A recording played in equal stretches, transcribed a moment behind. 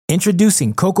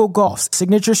Introducing Coco Gauff's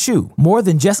signature shoe, more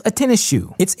than just a tennis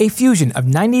shoe. It's a fusion of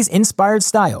 90s-inspired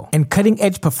style and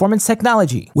cutting-edge performance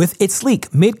technology. With its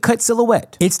sleek mid-cut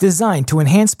silhouette, it's designed to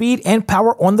enhance speed and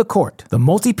power on the court. The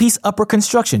multi-piece upper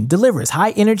construction delivers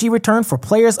high-energy return for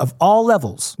players of all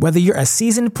levels. Whether you're a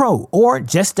seasoned pro or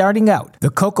just starting out, the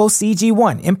Coco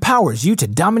CG1 empowers you to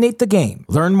dominate the game.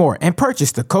 Learn more and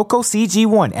purchase the Coco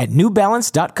CG1 at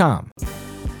NewBalance.com.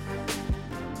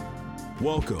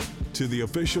 Welcome to the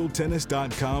official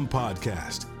Tennis.com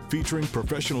podcast, featuring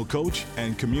professional coach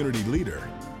and community leader,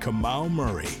 Kamau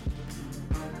Murray.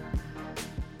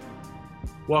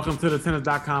 Welcome to the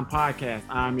Tennis.com podcast.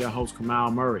 I'm your host,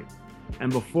 Kamau Murray.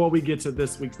 And before we get to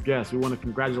this week's guest, we want to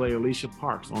congratulate Alicia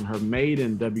Parks on her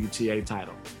maiden WTA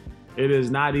title. It is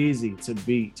not easy to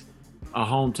beat a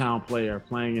hometown player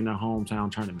playing in their hometown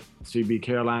tournament. She beat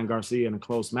Caroline Garcia in a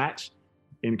close match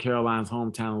in Caroline's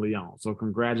hometown, Lyon. So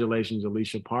congratulations,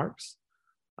 Alicia Parks.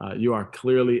 You are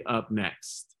clearly up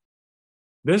next.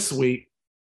 This week,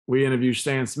 we interview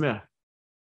Stan Smith.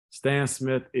 Stan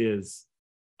Smith is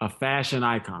a fashion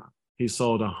icon. He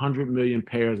sold 100 million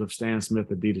pairs of Stan Smith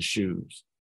Adidas shoes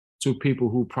to people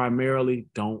who primarily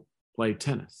don't play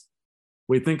tennis.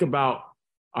 We think about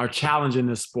our challenge in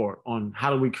this sport on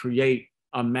how do we create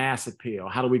a mass appeal?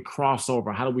 How do we cross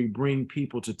over? How do we bring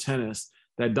people to tennis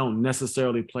that don't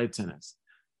necessarily play tennis?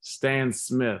 Stan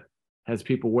Smith has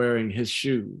people wearing his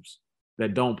shoes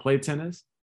that don't play tennis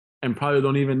and probably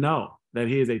don't even know that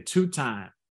he is a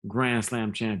two-time Grand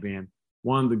Slam champion,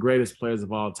 one of the greatest players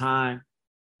of all time,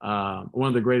 one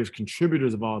of the greatest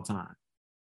contributors of all time.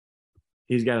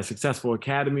 He's got a successful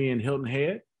academy in Hilton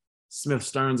Head, Smith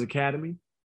Stearns Academy.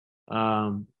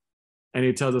 And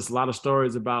he tells us a lot of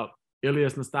stories about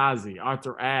Ilias Nastase,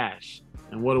 Arthur Ashe,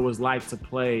 and what it was like to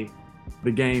play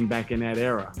the game back in that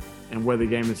era and where the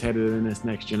game is headed in this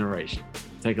next generation.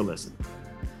 Take a listen.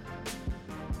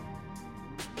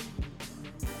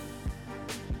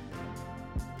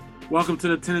 Welcome to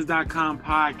the Tennis.com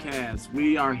podcast.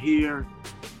 We are here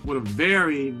with a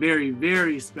very, very,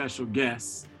 very special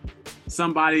guest.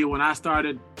 Somebody, when I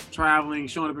started traveling,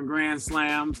 showing up in Grand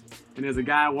Slams, and there's a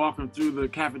guy walking through the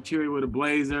cafeteria with a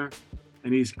blazer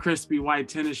and these crispy white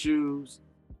tennis shoes.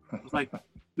 It's like,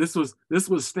 this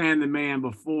was Stan the man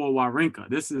before Wawrinka.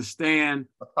 This is Stan.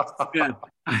 Yeah.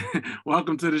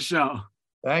 Welcome to the show.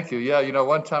 Thank you. Yeah, you know,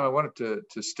 one time I went to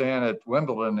Stan at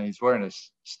Wimbledon, and he's wearing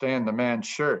his Stan the man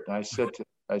shirt. And I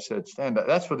said, Stan,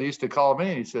 that's what they used to call me.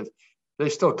 And he said, they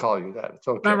still call you that. It's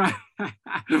okay. All right.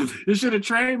 You should have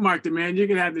trademarked it, man. You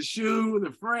could have the shoe,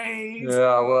 the phrase.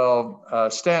 Yeah, well,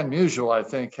 Stan Musial, I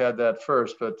think, had that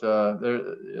first, but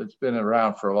it's been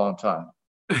around for a long time.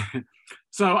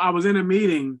 So I was in a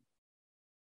meeting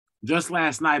just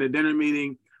last night, a dinner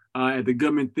meeting at the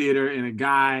Goodman Theater, and a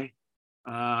guy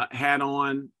had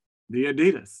on the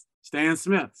Adidas, Stan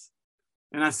Smith's.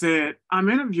 And I said, I'm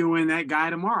interviewing that guy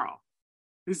tomorrow.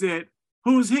 He said,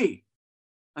 who's he?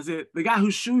 I said, the guy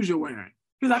whose shoes you're wearing.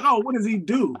 He's like, oh, what does he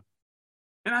do?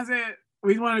 And I said,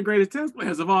 well, he's one of the greatest tennis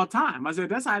players of all time. I said,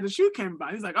 that's how the shoe came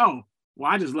about. He's like, oh,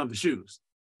 well, I just love the shoes.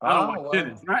 I don't like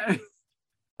tennis, right?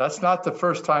 That's not the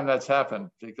first time that's happened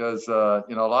because, a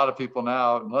lot of people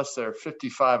now, unless they're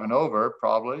 55 and over,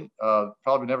 probably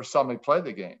never saw me play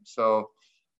the game. So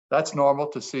that's normal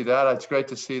to see that. It's great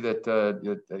to see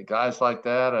that guys like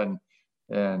that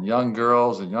and young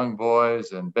girls and young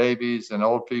boys and babies and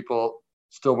old people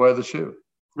still wear the shoe.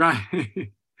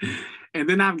 Right. And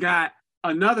then I've got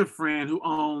another friend who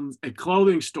owns a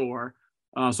clothing store,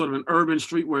 sort of an urban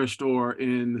streetwear store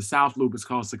in the South Loop. It's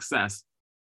called Success.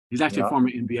 He's actually a former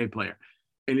NBA player.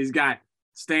 And he's got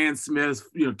Stan Smith's,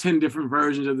 10 different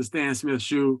versions of the Stan Smith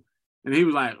shoe. And he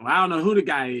was like, well, I don't know who the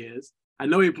guy is. I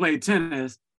know he played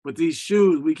tennis, but these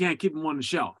shoes, we can't keep them on the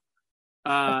shelf.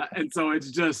 And so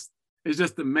it's just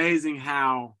amazing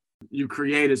how you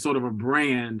created sort of a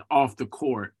brand off the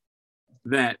court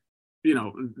that,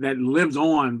 that lives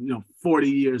on, 40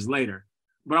 years later.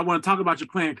 But I want to talk about your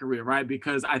playing career, right?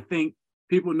 Because I think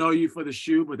people know you for the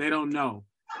shoe, but they don't know.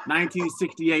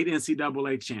 1968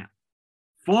 NCAA champ,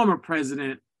 former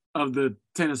president of the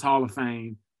Tennis Hall of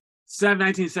Fame,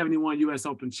 1971 U.S.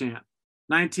 Open champ,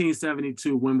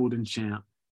 1972 Wimbledon champ,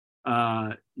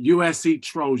 USC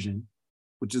Trojan,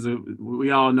 which is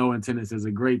we all know in tennis is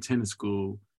a great tennis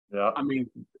school. Yeah. I mean,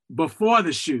 before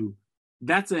the shoe,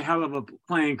 that's a hell of a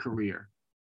playing career.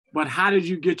 But how did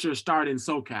you get your start in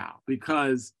SoCal?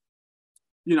 Because,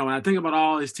 when I think about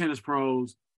all these tennis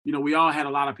pros, we all had a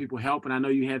lot of people help, and I know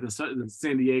you had the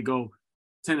San Diego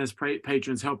tennis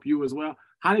patrons help you as well.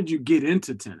 How did you get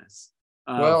into tennis?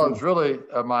 Well, it was really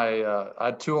I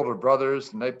had two older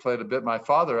brothers, and they played a bit. My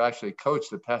father actually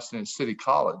coached at Pasadena City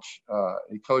College.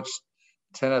 He coached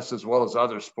tennis as well as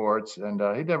other sports, and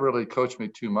he never really coached me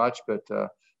too much. But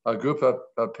a group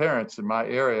of parents in my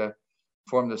area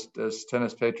formed this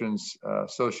Tennis Patrons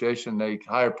Association. They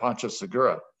hired Pancho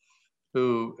Segura,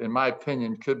 who, in my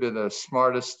opinion, could be the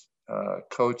smartest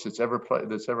coach that's ever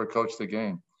coached the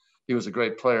game. He was a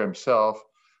great player himself.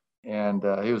 And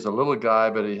he was a little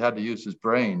guy, but he had to use his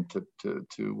brain to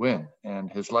win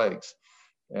and his legs.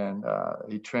 And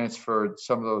he transferred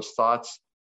some of those thoughts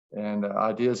and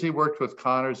ideas. He worked with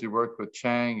Connors, he worked with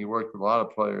Chang, he worked with a lot of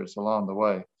players along the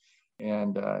way.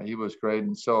 And he was great.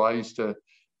 And so I used to,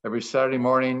 every Saturday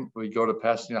morning, we'd go to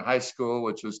Pasadena High School,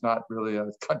 which was not really a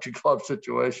country club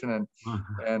situation.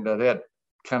 And they had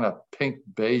kind of pink,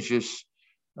 beige-ish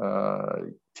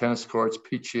tennis courts,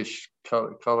 peachish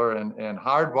color, and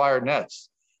hardwire nets.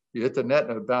 You hit the net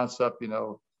and it would bounce up,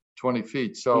 20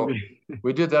 feet. So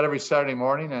we did that every Saturday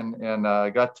morning, and I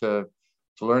got to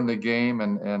learn the game,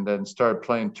 and then started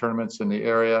playing tournaments in the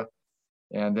area.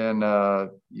 And then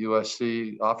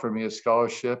USC offered me a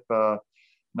scholarship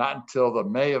not until the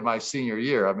May of my senior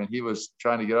year. I mean, he was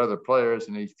trying to get other players,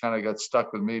 and he kind of got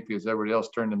stuck with me because everybody else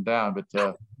turned him down.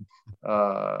 But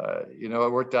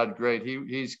it worked out great.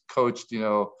 He's coached,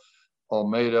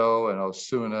 Olmedo and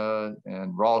Osuna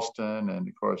and Ralston, and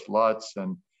of course Lutz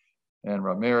and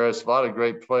Ramirez, a lot of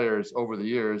great players over the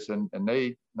years. And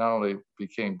they not only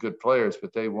became good players,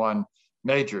 but they won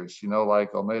majors,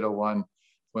 like Olmedo won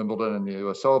Wimbledon and the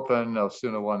US Open,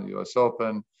 Osuna won the US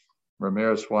Open,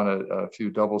 Ramirez won a few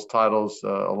doubles titles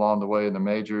along the way in the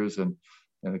majors. And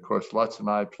of course, Lutz and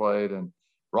I played, and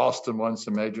Ralston won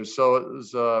some majors. So it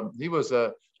was, he was,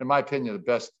 in my opinion, the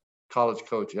best college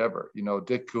coach ever.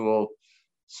 Dick Gould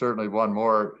certainly won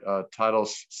more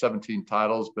titles, 17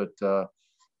 titles, but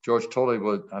George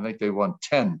Tolley I think they won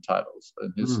 10 titles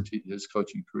in his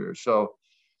coaching career. So,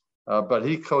 but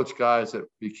he coached guys that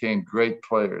became great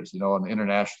players, on the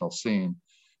international scene.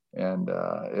 And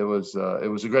it was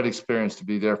a great experience to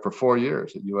be there for 4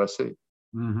 years at USC.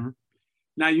 Mm-hmm.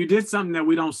 Now, you did something that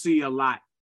we don't see a lot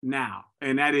now,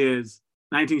 and that is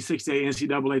 1968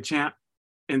 NCAA champ,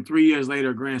 and 3 years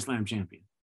later, Grand Slam champion.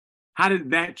 How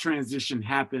did that transition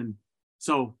happen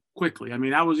so quickly? I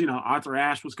mean, that was, Arthur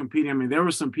Ashe was competing. I mean, there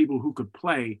were some people who could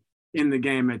play in the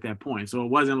game at that point. So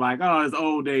it wasn't like, oh, it's the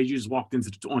old days, you just walked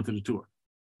onto the tour.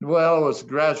 Well, it was a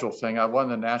gradual thing. I won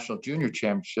the national junior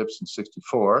championships in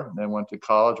 64, and then went to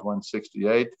college, won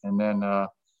 68, and then,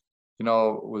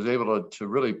 was able to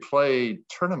really play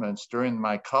tournaments during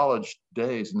my college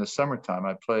days in the summertime.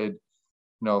 I played,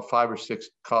 5 or 6,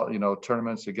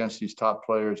 tournaments against these top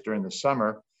players during the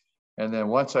summer. And then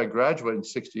once I graduated in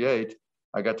 68,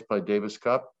 I got to play Davis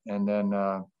Cup, and then,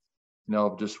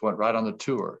 just went right on the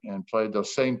tour and played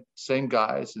those same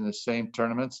guys in the same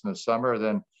tournaments in the summer.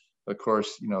 Then, of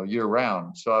course, year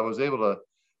round. So I was able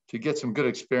to get some good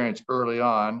experience early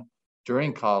on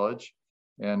during college.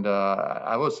 And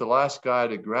I was the last guy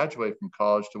to graduate from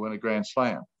college to win a Grand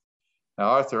Slam. Now,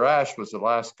 Arthur Ashe was the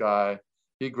last guy.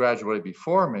 He graduated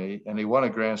before me, and he won a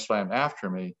Grand Slam after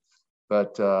me.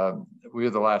 But we were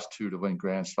the last two to win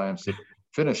Grand Slams to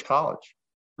finish college.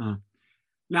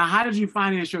 Now, how did you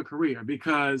finance your career?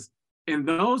 Because in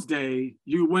those days,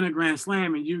 you win a Grand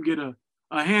Slam and you get a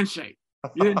handshake.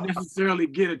 You didn't necessarily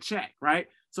get a check, right?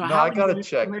 So no, I got a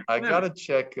check.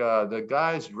 The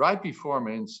guys right before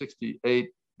me in 68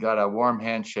 got a warm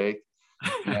handshake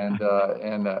and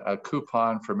a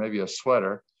coupon for maybe a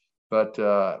sweater. But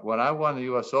when I won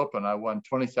the US Open, I won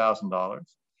 $20,000.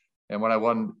 And when I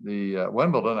won the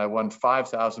Wimbledon, I won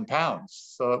 5,000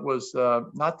 pounds. So it was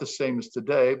not the same as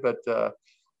today, but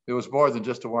it was more than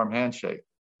just a warm handshake.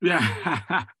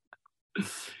 Yeah.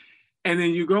 And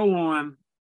then you go on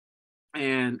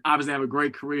and obviously have a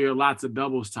great career, lots of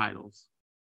doubles titles.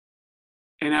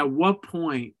 And at what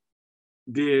point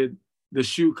did the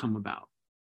shoe come about?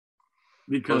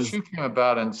 Because the shoe came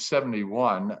about in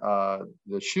 71.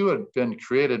 The shoe had been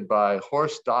created by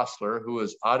Horst Dassler, who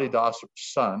was Adi Dassler's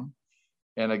son,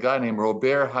 and a guy named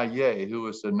Robert Hayet, who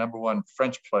was the #1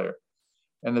 French player.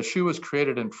 And the shoe was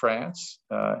created in France,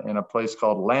 in a place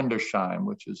called Landersheim,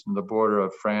 which is in the border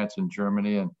of France and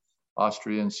Germany and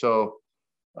Austria. And so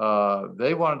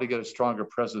they wanted to get a stronger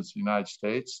presence in the United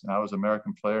States. And I was an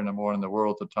American player, #1 in the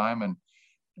world at the time.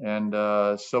 And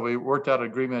so we worked out an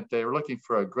agreement. They were looking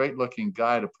for a great looking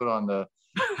guy to put on the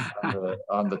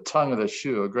tongue of the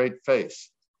shoe, a great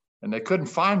face. And they couldn't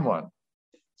find one.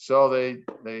 So they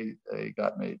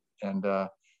got me. And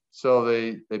so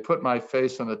they put my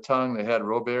face on the tongue. They had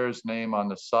Robert's name on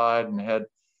the side, and they had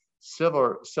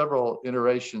several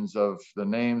iterations of the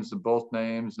names of both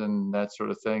names and that sort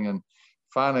of thing. And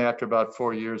finally, after about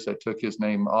 4 years, I took his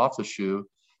name off the shoe,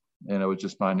 and it was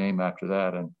just my name after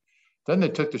that. And then they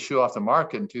took the shoe off the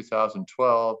market in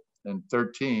 2012 and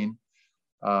 13.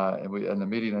 And we in the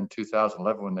meeting in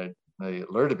 2011, when they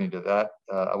alerted me to that,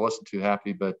 I wasn't too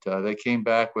happy, but they came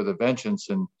back with a vengeance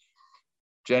in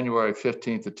January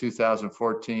 15th of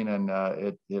 2014, and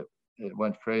it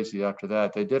went crazy after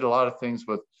that. They did a lot of things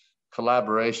with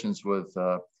collaborations with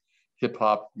hip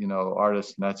hop,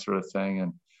 artists and that sort of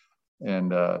thing,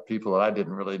 and people that I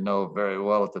didn't really know very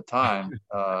well at the time,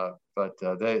 but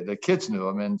the kids knew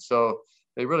them, and so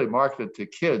they really marketed to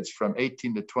kids from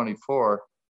 18 to 24,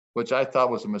 which I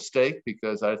thought was a mistake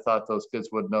because I thought those kids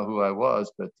wouldn't know who I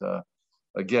was. But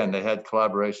again, they had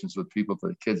collaborations with people that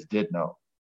the kids did know.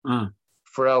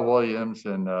 Pharrell Williams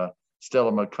and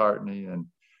Stella McCartney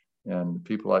and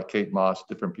people like Kate Moss,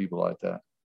 different people like that.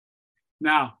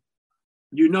 Now,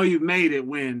 you've made it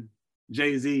when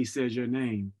Jay-Z says your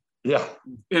name. Yeah.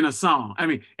 In a song. I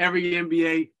mean, every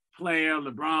NBA player,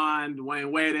 LeBron,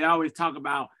 Dwayne Wade, they always talk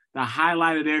about the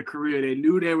highlight of their career. They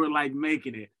knew they were like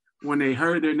making it when they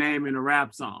heard their name in a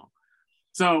rap song.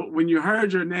 So when you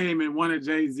heard your name in one of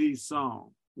Jay-Z's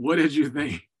songs, what did you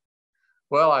think?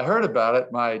 Well, I heard about it.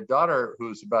 My daughter, who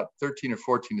was about 13 or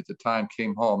 14 at the time,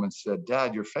 came home and said,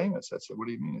 "Dad, you're famous." I said, "What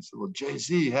do you mean?" He said, "Well,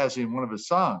 Jay-Z has you in one of his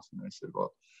songs." And I said,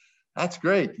 "Well, that's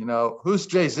great. Who's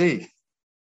Jay-Z?"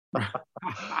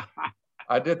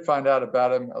 I did find out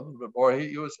about him a little bit more.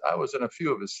 I was in a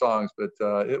few of his songs, but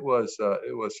it was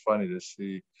funny to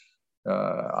see.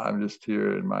 I'm just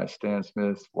here in my Stan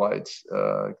Smith whites,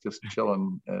 just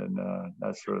chilling and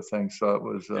that sort of thing. So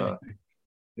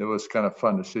it was kind of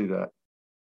fun to see that.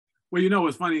 Well,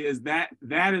 what's funny is that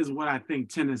is what I think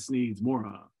tennis needs more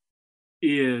of,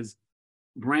 is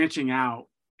branching out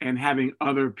and having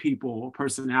other people,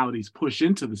 personalities push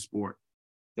into the sport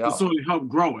to sort of help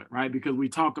grow it, right? Because we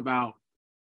talk about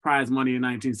prize money in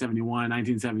 1971,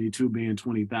 1972 being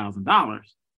 $20,000.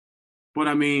 But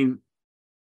I mean,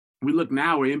 we look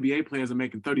now where NBA players are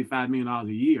making $35 million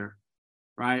a year,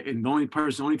 right? And the only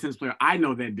tennis player I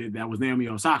know that did that was Naomi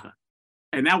Osaka.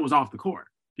 And that was off the court.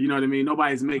 You know what I mean?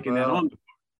 Nobody's making that on the court.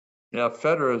 Yeah,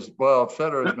 Federer's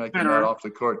making that off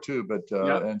the court too, but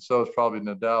and so is probably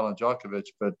Nadal and Djokovic.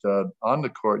 But on the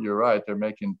court, you're right; they're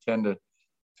making 10 to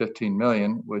 15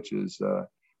 million, which is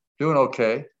doing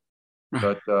okay.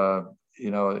 But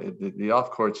the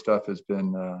off-court stuff has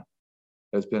been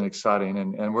exciting,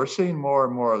 and we're seeing more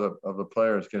and more of the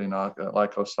players getting out,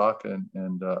 like Osaka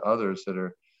and others that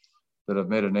have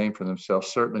made a name for themselves.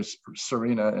 Certainly,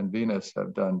 Serena and Venus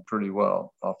have done pretty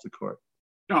well off the court.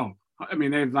 No, I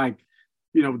mean, they've the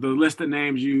list of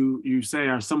names you say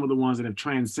are some of the ones that have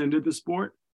transcended the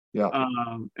sport. Yeah.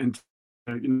 And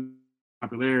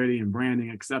popularity and branding,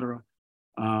 et cetera.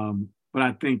 But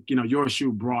I think, your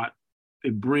shoe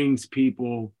brings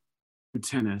people to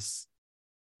tennis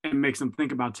and makes them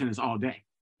think about tennis all day.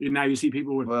 Now you see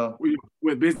people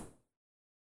with business.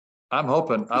 I'm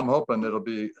hoping it'll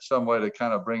be some way to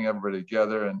kind of bring everybody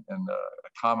together and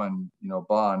a common,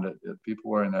 bond that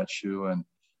people wearing that shoe. And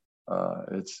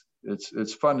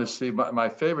it's fun to see. My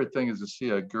favorite thing is to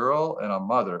see a girl and a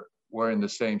mother wearing the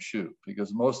same shoe,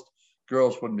 because most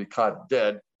girls wouldn't be caught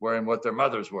dead wearing what their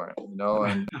mother's wearing,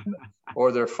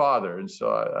 or their father. And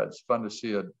so it's fun to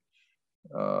see a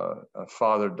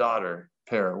father-daughter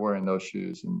pair wearing those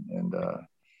shoes and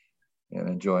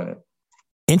enjoying it.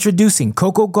 Introducing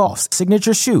Coco Gauff's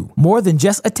signature shoe. More than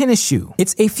just a tennis shoe,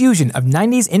 it's a fusion of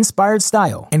 90s inspired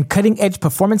style and cutting-edge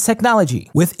performance technology.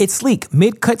 With its sleek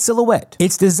mid-cut silhouette,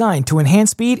 it's designed to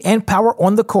enhance speed and power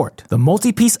on the court. The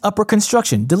multi-piece upper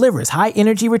construction delivers high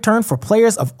energy return for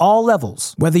players of all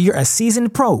levels. Whether you're a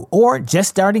seasoned pro or just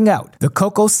starting out, the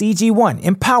Coco CG1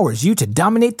 empowers you to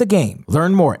dominate the game.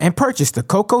 Learn more and purchase the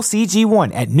Coco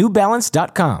CG1 at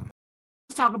newbalance.com.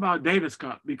 Let's talk about Davis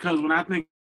Cup, because when I think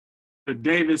the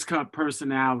Davis Cup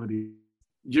personality,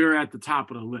 you're at the top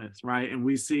of the list, right? And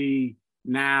we see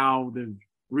now the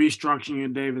restructuring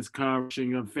of Davis Cup,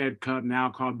 of Fed Cup, now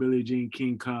called Billie Jean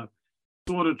King Cup,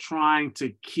 sort of trying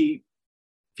to keep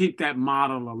that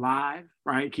model alive,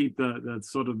 right? Keep the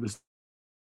sort of the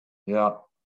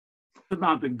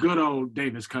about the good old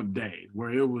Davis Cup days where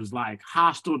it was like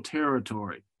hostile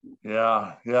territory.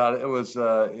 Yeah, it was.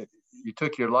 You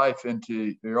took your life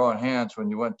into your own hands when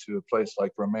you went to a place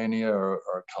like Romania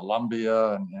or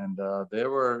Colombia, and they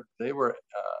were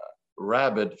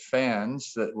rabid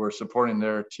fans that were supporting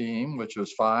their team, which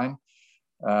was fine,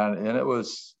 and it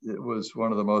was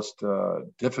one of the most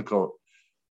difficult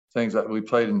things that we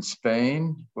played in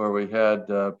Spain, where we had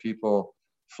people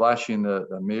flashing the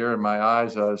mirror in my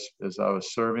eyes as I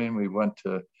was serving. We went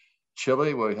to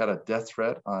Chile, where we had a death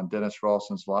threat on Dennis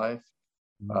Rawson's life.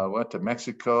 Went to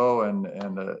Mexico, and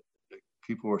the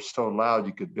people were so loud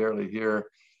you could barely hear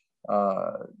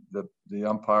the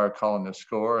umpire calling the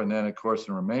score. And then, of course,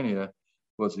 in Romania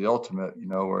was the ultimate,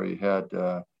 where you had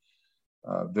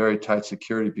very tight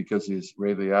security because the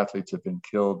Israeli athletes had been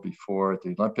killed before at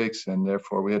the Olympics, and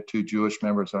therefore we had two Jewish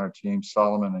members on our team,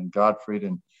 Solomon and Gottfried,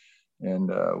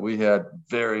 and we had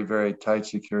very, very tight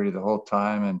security the whole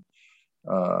time. And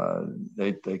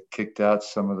they kicked out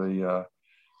some of the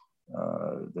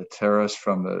terrorists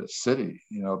from the city,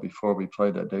 before we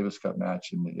played that Davis Cup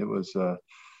match. And it was,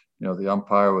 the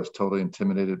umpire was totally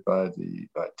intimidated by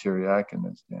Tiriac,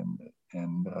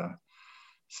 and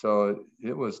so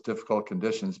it was difficult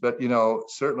conditions. But,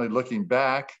 certainly looking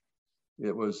back,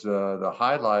 it was the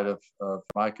highlight of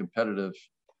my competitive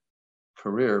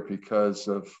career because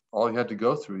of all you had to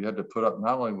go through. You had to put up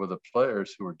not only with the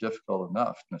players who were difficult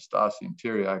enough, Nastase and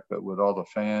Tiriac, but with all the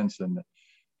fans and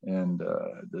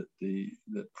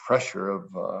the pressure of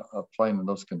playing in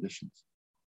those conditions.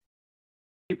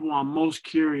 People are most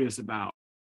curious about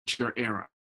your era,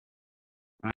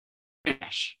 right?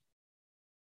 Trash.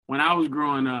 When I was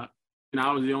growing up,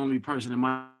 I was the only person in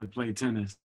my life to play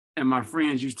tennis, and my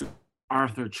friends used to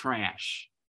Arthur Trash,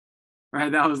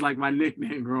 right? That was like my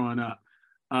nickname growing up.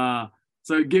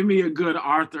 So give me a good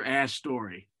Arthur Ashe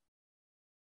story.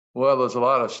 Well, there's a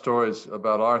lot of stories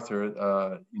about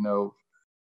Arthur.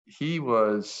 He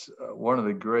was one of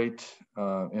the great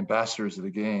ambassadors of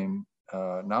the game,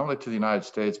 not only to the United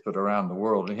States, but around the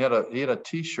world. And he had a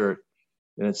T-shirt,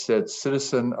 and it said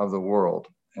 "Citizen of the World,"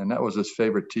 and that was his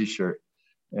favorite T-shirt.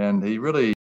 And he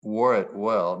really wore it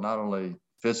well, not only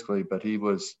physically, but he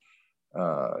was,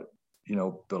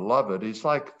 beloved. He's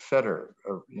like Federer,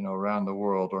 around the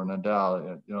world, or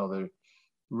Nadal. They're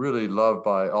really loved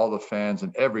by all the fans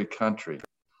in every country.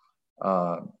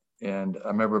 And I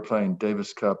remember playing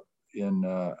Davis Cup in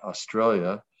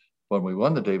Australia when we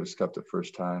won the Davis Cup the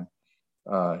first time.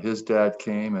 His dad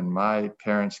came and my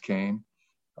parents came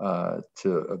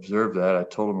to observe that. I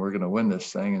told them we're going to win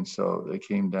this thing. And so they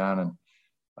came down, and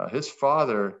his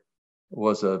father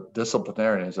was a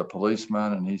disciplinarian, he's a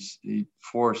policeman, and he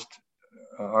forced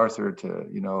Arthur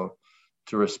to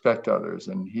respect others.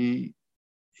 And he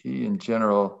in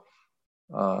general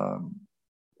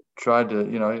tried to,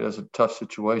 it was a tough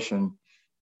situation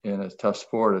in a tough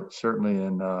sport. It certainly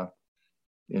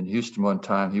in Houston one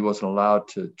time, he wasn't allowed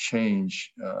to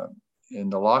change in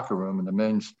the locker room. In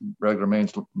the regular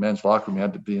men's locker room, he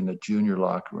had to be in the junior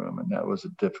locker room, and that was a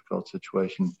difficult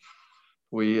situation.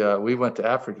 We went to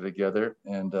Africa together,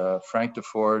 and Frank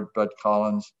Deford, Bud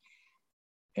Collins,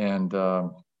 and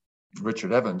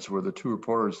Richard Evans were the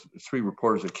three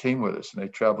reporters that came with us, and they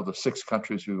traveled the 6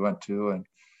 countries we went to,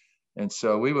 and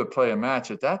so we would play a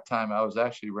match. At that time, I was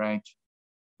actually ranked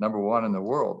number 1 in the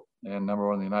world and number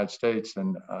 1 in the United States,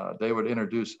 and they would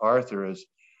introduce Arthur as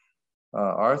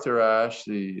Arthur Ashe,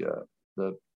 the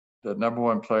number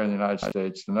 1 player in the United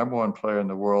States, the number 1 player in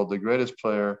the world, the greatest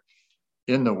player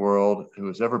in the world who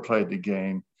has ever played the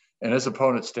game, and his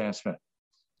opponent, Stan Smith.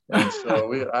 And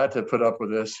so I had to put up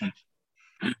with this,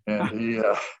 and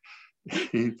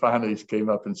he finally came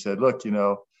up and said, "Look,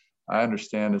 I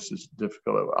understand this is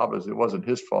difficult. Obviously, it wasn't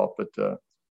his fault, but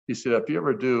he said, if you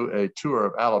ever do a tour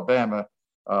of Alabama,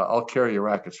 I'll carry your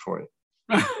rackets for you."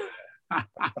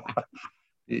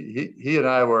 He and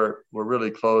I were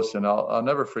really close, and I'll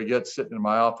never forget sitting in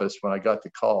my office when I got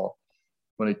the call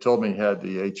when he told me he had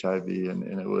the HIV,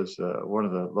 and it was one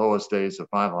of the lowest days of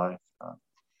my life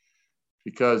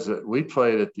because we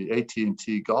played at the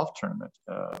AT&T golf tournament.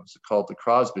 It was called the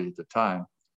Crosby at the time,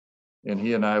 and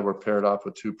he and I were paired off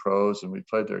with 2 pros, and we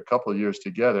played there a couple of years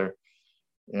together.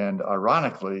 And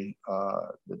ironically,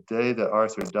 the day that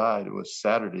Arthur died, it was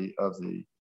Saturday of the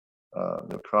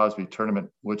Crosby tournament,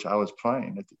 which I was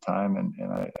playing at the time, and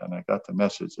I got the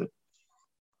message that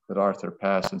Arthur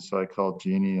passed, and so I called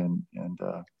Jeannie, and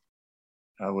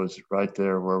I was right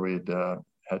there where we'd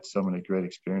had so many great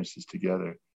experiences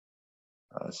together.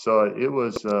 So it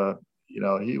was,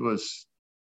 he was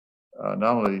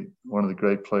not only one of the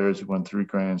great players who won 3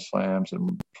 Grand Slams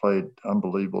and played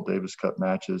unbelievable Davis Cup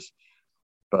matches,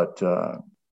 but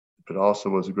also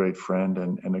was a great friend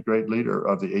and a great leader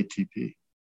of the ATP.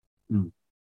 Mm.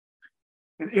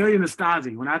 And Ilie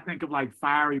Nastase, when I think of like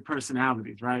fiery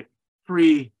personalities, right?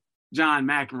 Pre-John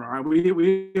McEnroe, right?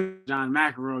 We John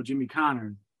McEnroe, Jimmy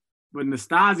Connors, but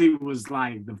Nastase was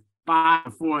like the 5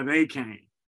 before they came.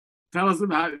 Tell us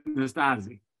about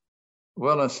Nastase.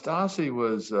 Well, Nastase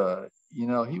was,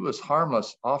 he was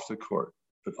harmless off the court.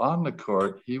 But on the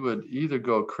court, he would either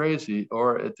go crazy,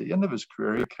 or at the end of his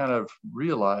career, he kind of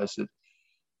realized that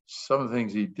some of the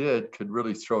things he did could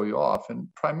really throw you off. And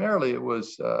primarily it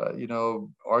was,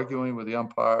 arguing with the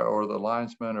umpire or the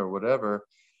linesman or whatever,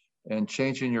 and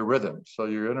changing your rhythm. So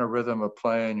you're in a rhythm of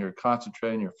playing, you're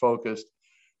concentrating, you're focused.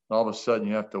 And all of a sudden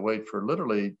you have to wait for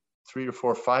literally 3 to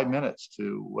 4, 5 minutes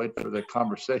to wait for the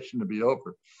conversation to be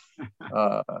over.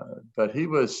 But he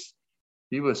was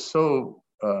so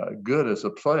good as a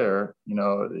player.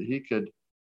 He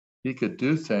could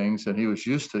do things, and he was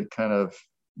used to kind of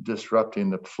disrupting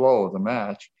the flow of the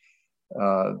match,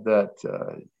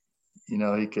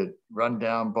 he could run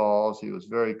down balls. He was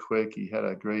very quick. He had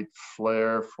a great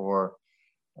flair for,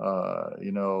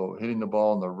 hitting the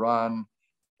ball on the run.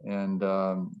 And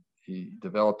he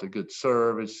developed a good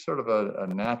serve. He's sort of a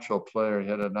natural player. He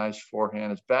had a nice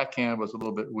forehand. His backhand was a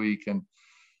little bit weak.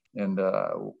 And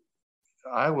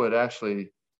I would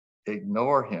actually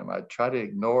ignore him. I'd try to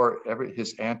ignore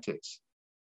his antics.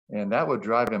 And that would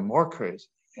drive him more crazy.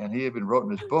 And he even wrote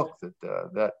in his book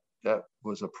that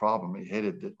was a problem. He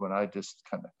hated it when I just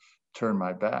kind of turned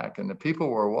my back. And the people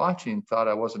who were watching thought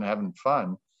I wasn't having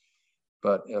fun.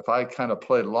 But if I kind of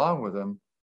played along with him,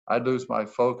 I'd lose my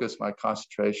focus, my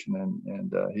concentration,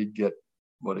 and he'd get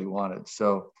what he wanted.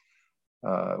 So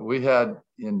we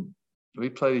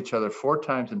played each other 4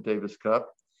 times in Davis Cup.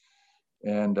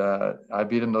 And I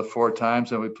beat him the 4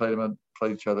 times, and we played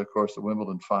each other, of course, the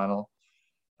Wimbledon final.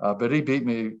 But he beat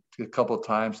me a couple of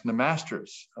times in the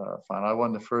Masters final. I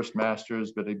won the first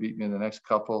Masters, but he beat me in the next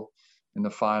couple in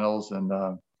the finals.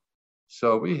 And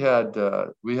so we had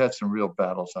some real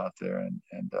battles out there.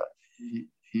 And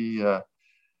he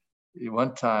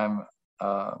one time,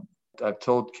 I've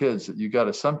told kids that you got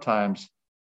to sometimes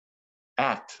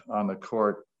act on the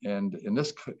court. And in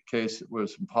this case, it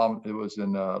was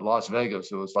in Las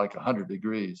Vegas. It was like 100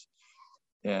 degrees.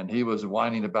 And he was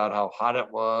whining about how hot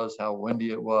it was, how windy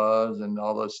it was, and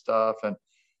all this stuff. And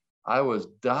I was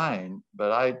dying,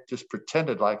 but I just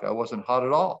pretended like I wasn't hot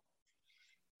at all.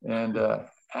 And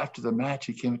after the match,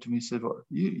 he came up to me and said, "Well,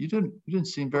 you didn't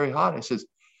seem very hot." I says,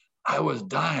 "I was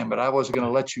dying, but I wasn't going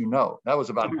to let you know." That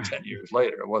was about 10 years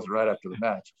later. It wasn't right after the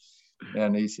match.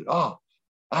 And he said, "Oh,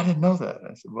 I didn't know that."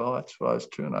 I said, "Well, that's what I was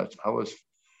doing. I was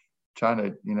trying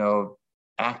to,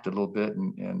 act a little bit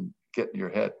and get in your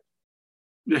head."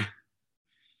 Yeah.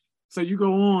 So you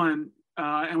go on,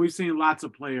 and we've seen lots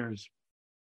of players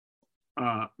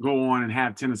go on and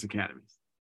have tennis academies,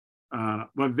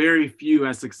 but very few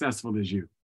as successful as you.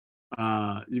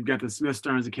 You've got the Smith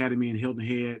Stearns Academy in Hilton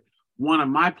Head. One of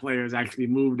my players actually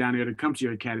moved down there to come to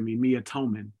your academy, Mia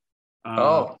Toman.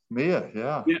 Mia,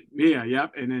 yeah. Yeah, Mia,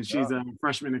 yep. And then she's a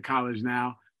freshman in college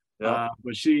now. Yeah.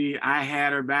 But I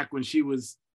had her back when she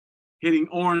was hitting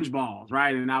orange balls,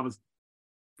 right? And I was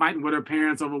fighting with her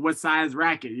parents over what size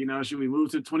racket, should we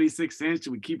move to 26 inch?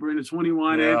 Should we keep her in the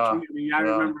 21 inch? I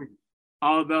remember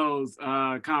all those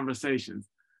conversations.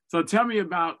 So tell me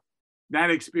about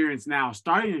that experience now,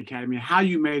 starting an academy, how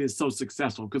you made it so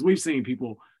successful. Because we've seen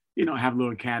people, have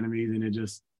little academies and it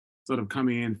just sort of come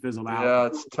in, fizzle out. Yeah,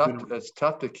 it's tough. It's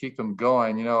tough to keep them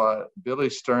going. Billy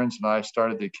Stearns and I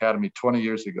started the academy 20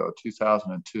 years ago,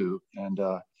 2002.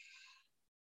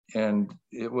 And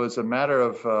it was a matter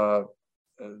of,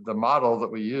 the model that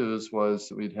we used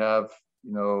was we'd have,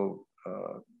 the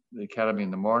academy in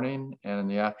the morning and in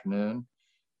the afternoon,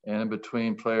 and in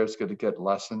between players get to get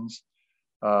lessons.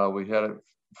 We had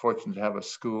fortunate to have a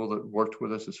school that worked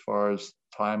with us as far as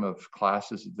time of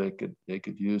classes that they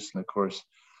could use. And of course,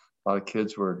 a lot of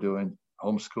kids were doing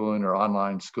homeschooling or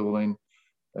online schooling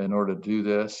in order to do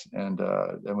this. And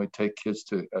then we take kids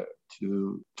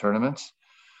to tournaments.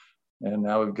 And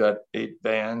now we've got 8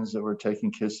 bands that we're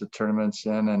taking kids to tournaments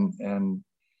in, and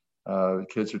the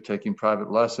kids are taking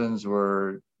private lessons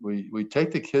where we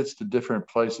take the kids to different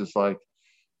places, like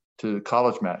to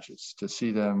college matches, to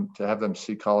have them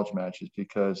see college matches,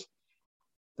 because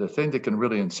the thing that can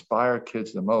really inspire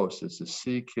kids the most is to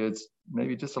see kids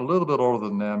maybe just a little bit older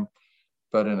than them,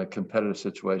 but in a competitive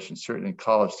situation. Certainly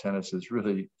college tennis is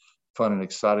really fun and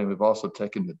exciting. We've also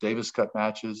taken the Davis Cup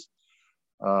matches,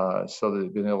 so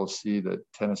they've been able to see the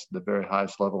tennis at the very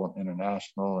highest level in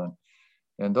international,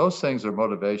 and those things are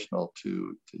motivational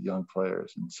to young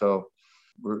players. And so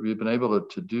we've been able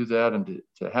to do that and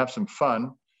to have some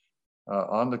fun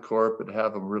on the court, but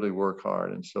have them really work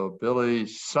hard. And so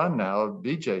Billy's son now,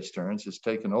 BJ Stearns, has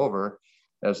taken over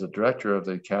as the director of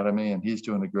the academy, and he's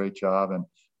doing a great job. And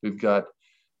we've got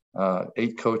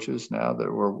 8 coaches now that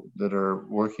are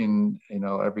working,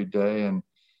 every day, and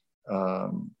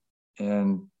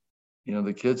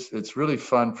the kids. It's really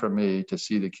fun for me to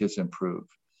see the kids improve.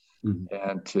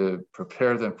 and to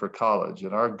prepare them for college.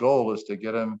 And our goal is to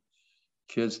get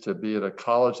kids to be at a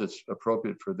college that's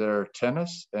appropriate for their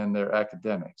tennis and their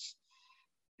academics.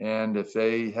 And if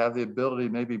they have the ability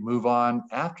to maybe move on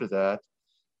after that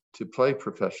to play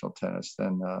professional tennis,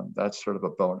 then that's sort of a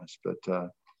bonus.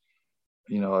 But,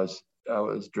 as I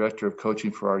was director of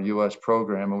coaching for our U.S.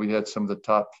 program, and we had some of the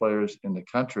top players in the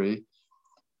country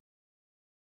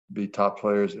be top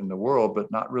players in the world,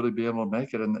 but not really be able to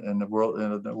make it in the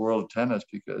world of tennis,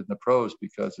 because in the pros,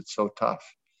 because it's so tough.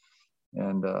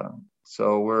 And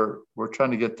so we're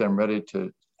trying to get them ready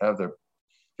to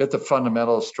get the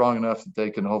fundamentals strong enough that they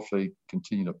can hopefully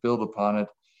continue to build upon it.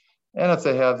 And if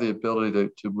they have the ability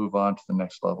to move on to the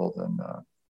next level, then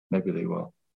maybe they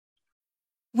will.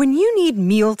 When you need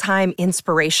mealtime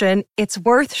inspiration, it's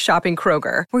worth shopping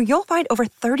Kroger, where you'll find over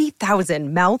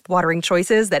 30,000 mouth-watering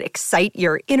choices that excite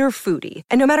your inner foodie.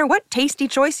 And no matter what tasty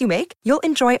choice you make, you'll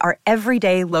enjoy our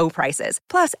everyday low prices,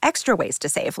 plus extra ways to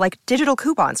save, like digital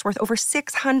coupons worth over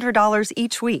 $600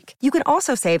 each week. You can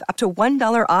also save up to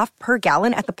 $1 off per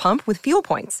gallon at the pump with fuel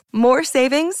points. More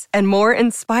savings and more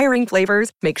inspiring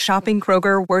flavors make shopping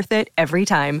Kroger worth it every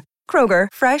time. Kroger,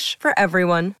 fresh for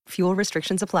everyone. Fuel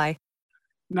restrictions apply.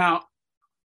 Now,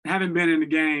 having been in the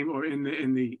game or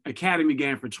in the academy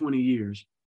game for 20 years,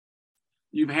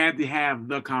 you've had to have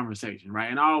the conversation, right?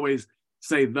 And I always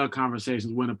say the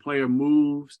conversations when a player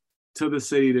moves to the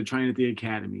city to train at the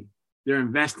academy. They're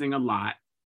investing a lot.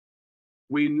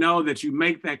 We know that you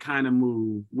make that kind of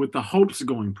move with the hopes of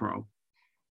going pro.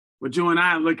 But you and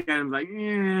I look at him like,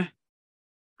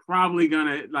 probably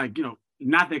gonna,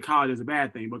 not that college is a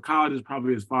bad thing, but college is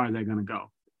probably as far as they're gonna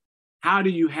go. How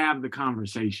do you have the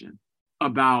conversation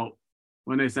about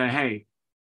when they say, hey,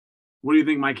 what do you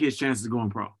think my kid's chances of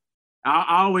going pro?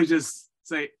 I always just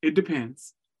say, it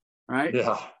depends, right?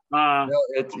 Yeah.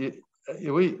 The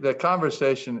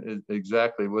conversation is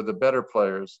exactly with the better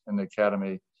players in the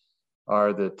academy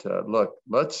are that, look,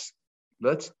 let's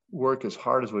work as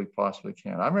hard as we possibly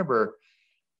can. I remember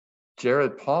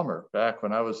Jared Palmer, back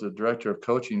when I was the director of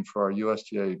coaching for our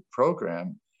USTA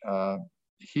program,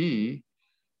 he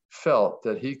felt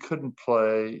that he couldn't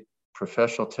play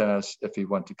professional tennis if he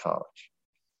went to college.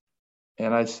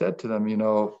 And I said to them,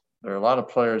 there are a lot of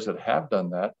players that have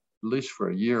done that, at least for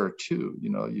a year or two.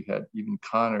 You had even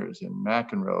Connors and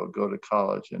McEnroe go to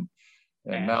college, and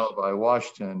Malachi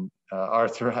Washington,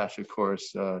 Arthur Ashe, of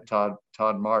course, Todd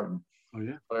Martin. Oh,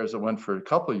 yeah. Players that went for a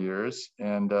couple of years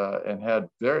and had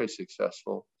very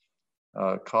successful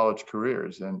college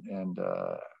careers. And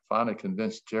finally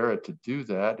convinced Jared to do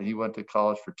that. He went to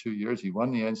college for 2 years. He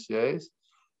won the NCAAs.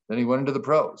 Then he went into the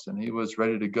pros, and he was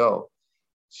ready to go.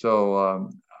 So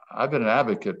I've been an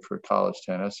advocate for college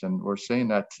tennis, and we're seeing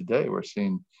that today. We're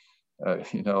seeing,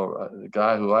 the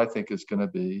guy who I think is going to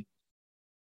be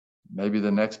maybe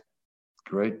the next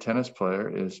great tennis player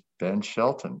is Ben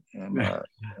Shelton. And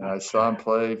I saw him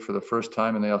play for the first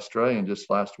time in the Australian just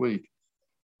last week.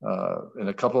 In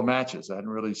a couple of matches. I hadn't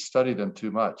really studied him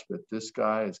too much, but this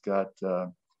guy has got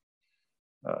a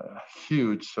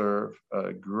huge serve,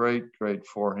 a great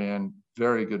forehand,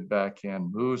 very good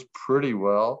backhand, moves pretty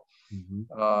well,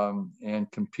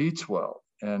 and competes well.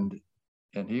 And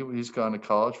he's gone to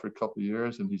college for a couple of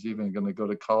years, and he's even going to go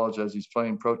to college as he's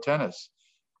playing pro tennis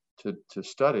to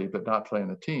study, but not playing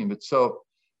the team. But so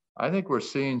I think we're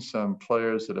seeing some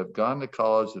players that have gone to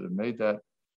college that have made that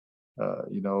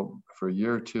for a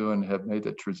year or two and have made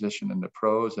the transition into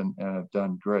pros and have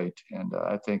done great. And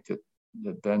I think that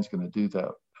Ben's going to do that.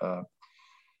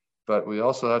 But we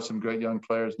also have some great young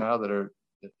players now that are,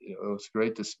 it was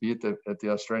great to be at the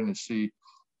Australian to see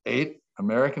 8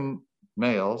 American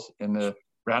males in the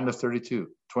round of 32,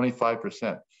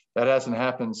 25%. That hasn't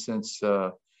happened since,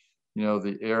 the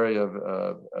area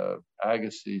of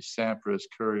Agassi, Sampras,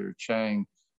 Courier, Chang,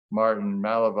 Martin,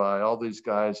 Malavi, all these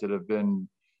guys that have been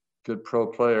good pro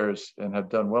players and have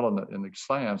done well in the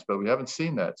slams, but we haven't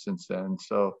seen that since then.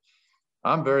 So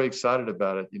I'm very excited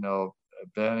about it.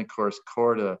 Ben, of course,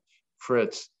 Korda,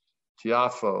 Fritz,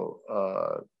 Tiafoe,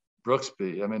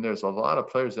 Brooksby. I mean, there's a lot of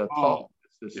players that Paul.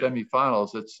 It's the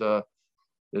semifinals.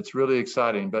 It's really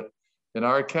exciting. But in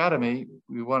our academy,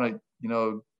 we want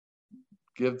to,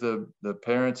 give the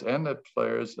parents and the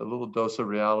players a little dose of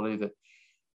reality that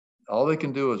all they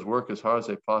can do is work as hard as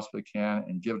they possibly can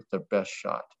and give it their best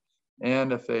shot.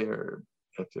 And if they're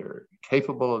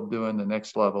capable of doing the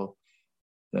next level,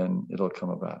 then it'll come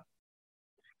about.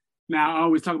 Now, I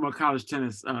always talk about college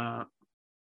tennis.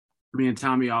 Me and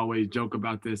Tommy always joke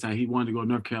about this, how he wanted to go to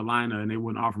North Carolina and they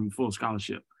wouldn't offer him a full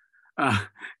scholarship.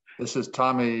 This is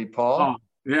Tommy Paul?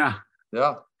 Yeah.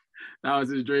 Yeah. That was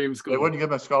his dream school. They wouldn't give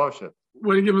him a scholarship.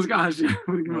 What did he give him a scholarship?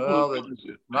 Well,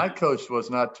 my coach was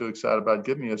not too excited about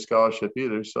giving me a scholarship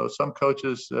either. So some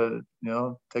coaches,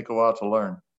 take a while to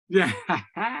learn. Yeah,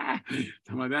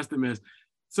 that's the mess.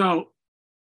 So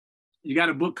you got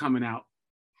a book coming out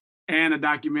and a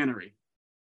documentary.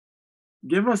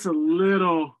 Give us a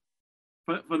little,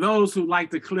 for those who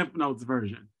like the Cliff Notes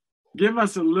version, give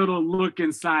us a little look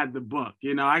inside the book.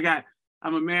 You know,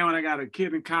 I'm a man when I got a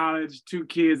kid in college, 2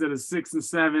 kids that are 6 and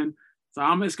 7.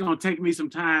 So it's going to take me some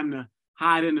time to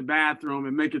hide in the bathroom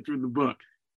and make it through the book.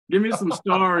 Give me some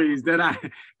stories that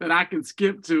I can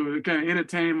skip to kind of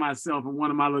entertain myself in one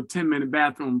of my little 10-minute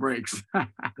bathroom breaks.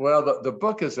 Well, the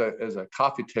book is a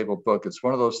coffee table book. It's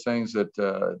one of those things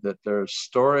that there's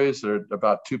stories that are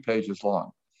about 2 pages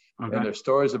long. Okay. And there's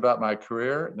stories about my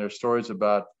career and there's stories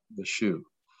about the shoe.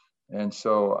 And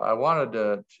so I wanted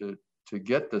to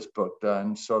get this book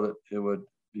done so that it would,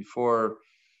 before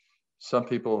some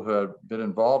people who had been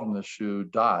involved in the shoe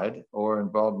died or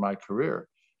involved in my career.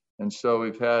 And so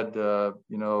we've had,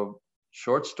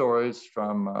 short stories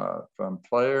from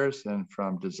players and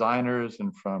from designers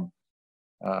and from,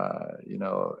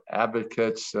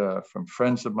 advocates, from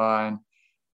friends of mine.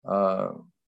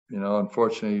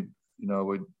 Unfortunately,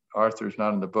 Arthur's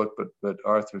not in the book, but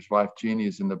Arthur's wife, Jeannie,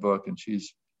 is in the book, and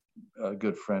she's a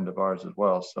good friend of ours as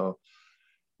well. So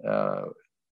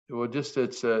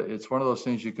it's one of those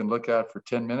things you can look at for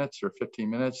 10 minutes or 15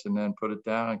 minutes and then put it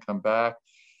down and come back.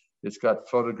 It's got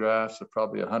photographs of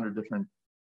probably 100 different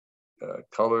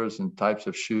colors and types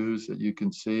of shoes that you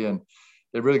can see. And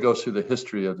it really goes through the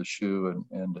history of the shoe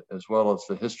and as well as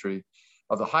the history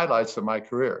of the highlights of my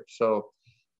career. So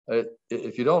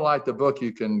if you don't like the book,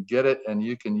 you can get it and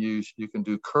you can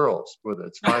do curls with it.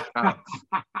 It's 5 pounds.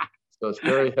 So it's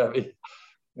very heavy.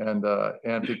 And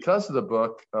because of the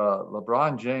book,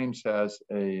 LeBron James has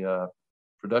a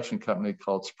production company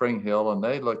called Spring Hill, and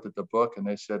they looked at the book and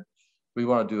they said, we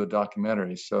want to do a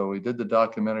documentary. So we did the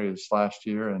documentary this last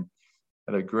year and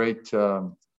had a great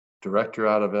director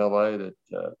out of LA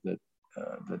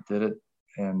that did it.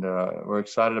 And we're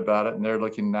excited about it. And they're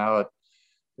looking now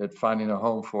at finding a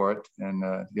home for it and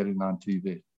getting it on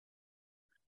TV.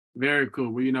 Very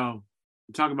cool. Well,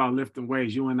 talk about lifting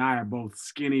weights. You and I are both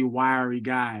skinny, wiry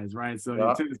guys, right?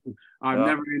 So it's our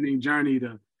never-ending journey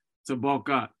to bulk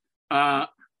up. Now,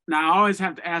 I always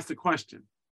have to ask the question.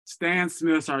 Stan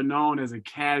Smiths are known as a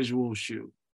casual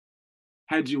shoe.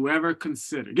 Had you ever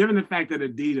considered, given the fact that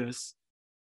Adidas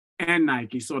and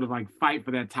Nike sort of like fight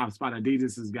for that top spot,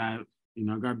 Adidas has got,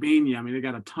 Garbini, I mean, they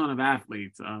got a ton of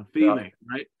athletes, Felix,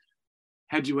 right?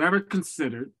 Had you ever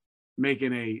considered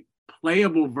making a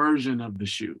playable version of the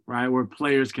shoe, right, where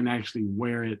players can actually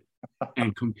wear it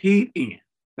and compete in?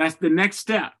 That's the next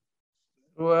step.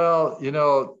 Well,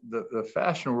 the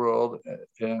fashion world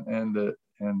and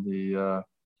the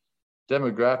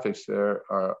demographics there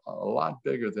are a lot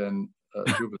bigger than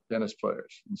a group of tennis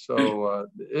players. And so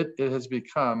it has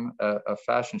become a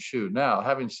fashion shoe. Now,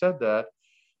 having said that,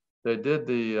 they did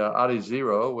the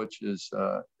Adizero, which is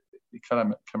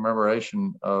kind of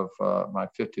commemoration of my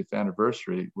 50th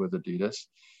anniversary with Adidas.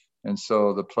 And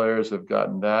so the players have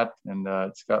gotten that, and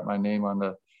it's got my name on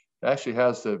it actually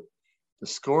has the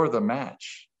score of the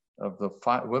match of the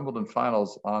Wimbledon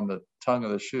finals on the tongue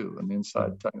of the shoe, on the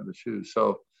inside tongue of the shoe.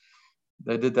 So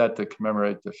they did that to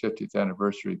commemorate the 50th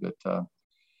anniversary. But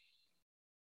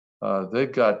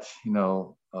they've got,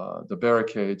 the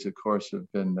Barricades, of course,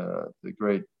 have been the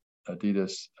great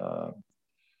Adidas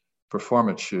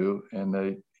performance shoe, and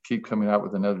they keep coming out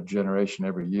with another generation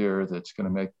every year that's going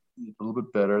to make it a little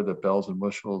bit better. The bells and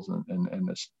whistles and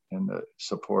the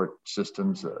support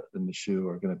systems in the shoe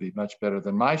are going to be much better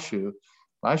than my shoe.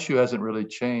 My shoe hasn't really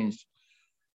changed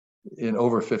in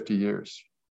over 50 years.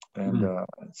 And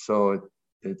so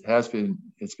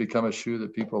it's become a shoe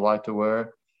that people like to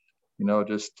wear,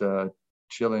 just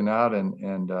chilling out.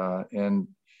 And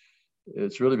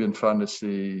it's really been fun to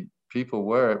see people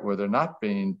wear it where they're not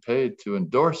being paid to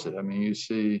endorse it. I mean, you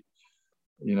see,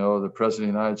 the President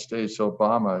of the United States,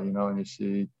 Obama, and you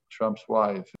see Trump's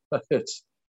wife. It's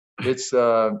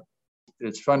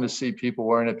fun to see people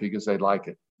wearing it because they like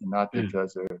it, and not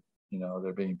because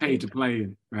they're being paid to play it,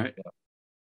 right? Yeah.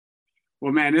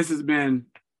 Well, man, this has been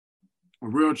a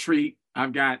real treat.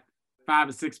 I've got 5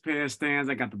 or 6 pair of Stans.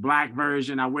 I got the black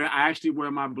version. I actually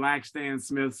wear my black Stan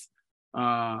Smiths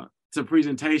to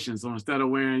presentations. So instead of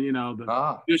wearing,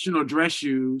 the traditional dress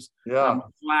shoes, my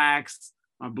slacks,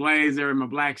 my blazer, and my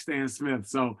black Stan Smith.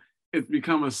 So it's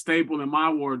become a staple in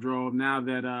my wardrobe now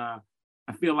that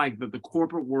I feel like that the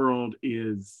corporate world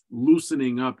is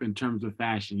loosening up in terms of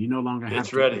fashion. You no longer have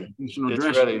traditional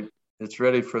dress. Ready. it's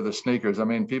ready for the sneakers. I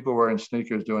mean, people wearing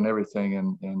sneakers doing everything,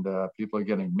 and people are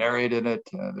getting married in it.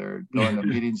 They're going to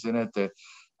meetings in it.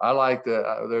 I like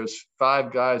that. There's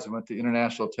 5 guys who went to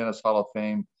International Tennis Hall of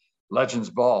Fame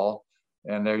Legends Ball,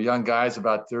 and they're young guys,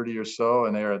 about 30 or so,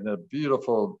 and they're in a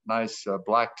beautiful, nice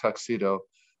black tuxedo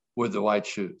with the white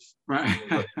shoes.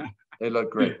 Right. They look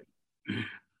great.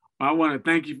 I want to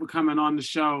thank you for coming on the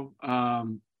show.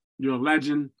 You're a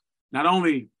legend, not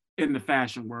only in the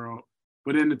fashion world,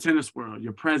 but in the tennis world.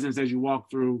 Your presence as you walk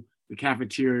through the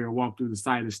cafeteria or walk through the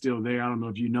site is still there. I don't know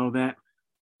if you know that,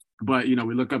 but, you know,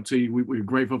 we look up to you. We're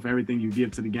grateful for everything you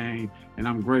give to the game, and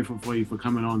I'm grateful for you for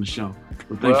coming on the show.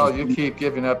 Well, you keep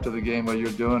giving up to the game, what you're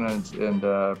doing, and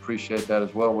appreciate that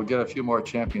as well. We'll get a few more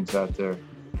champions out there.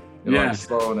 Yes.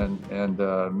 Like Sloan and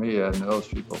Mia and those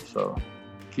people. So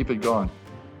keep it going.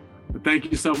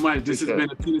 Thank you so much. This has been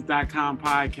a Tennis.com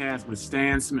podcast with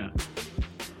Stan Smith.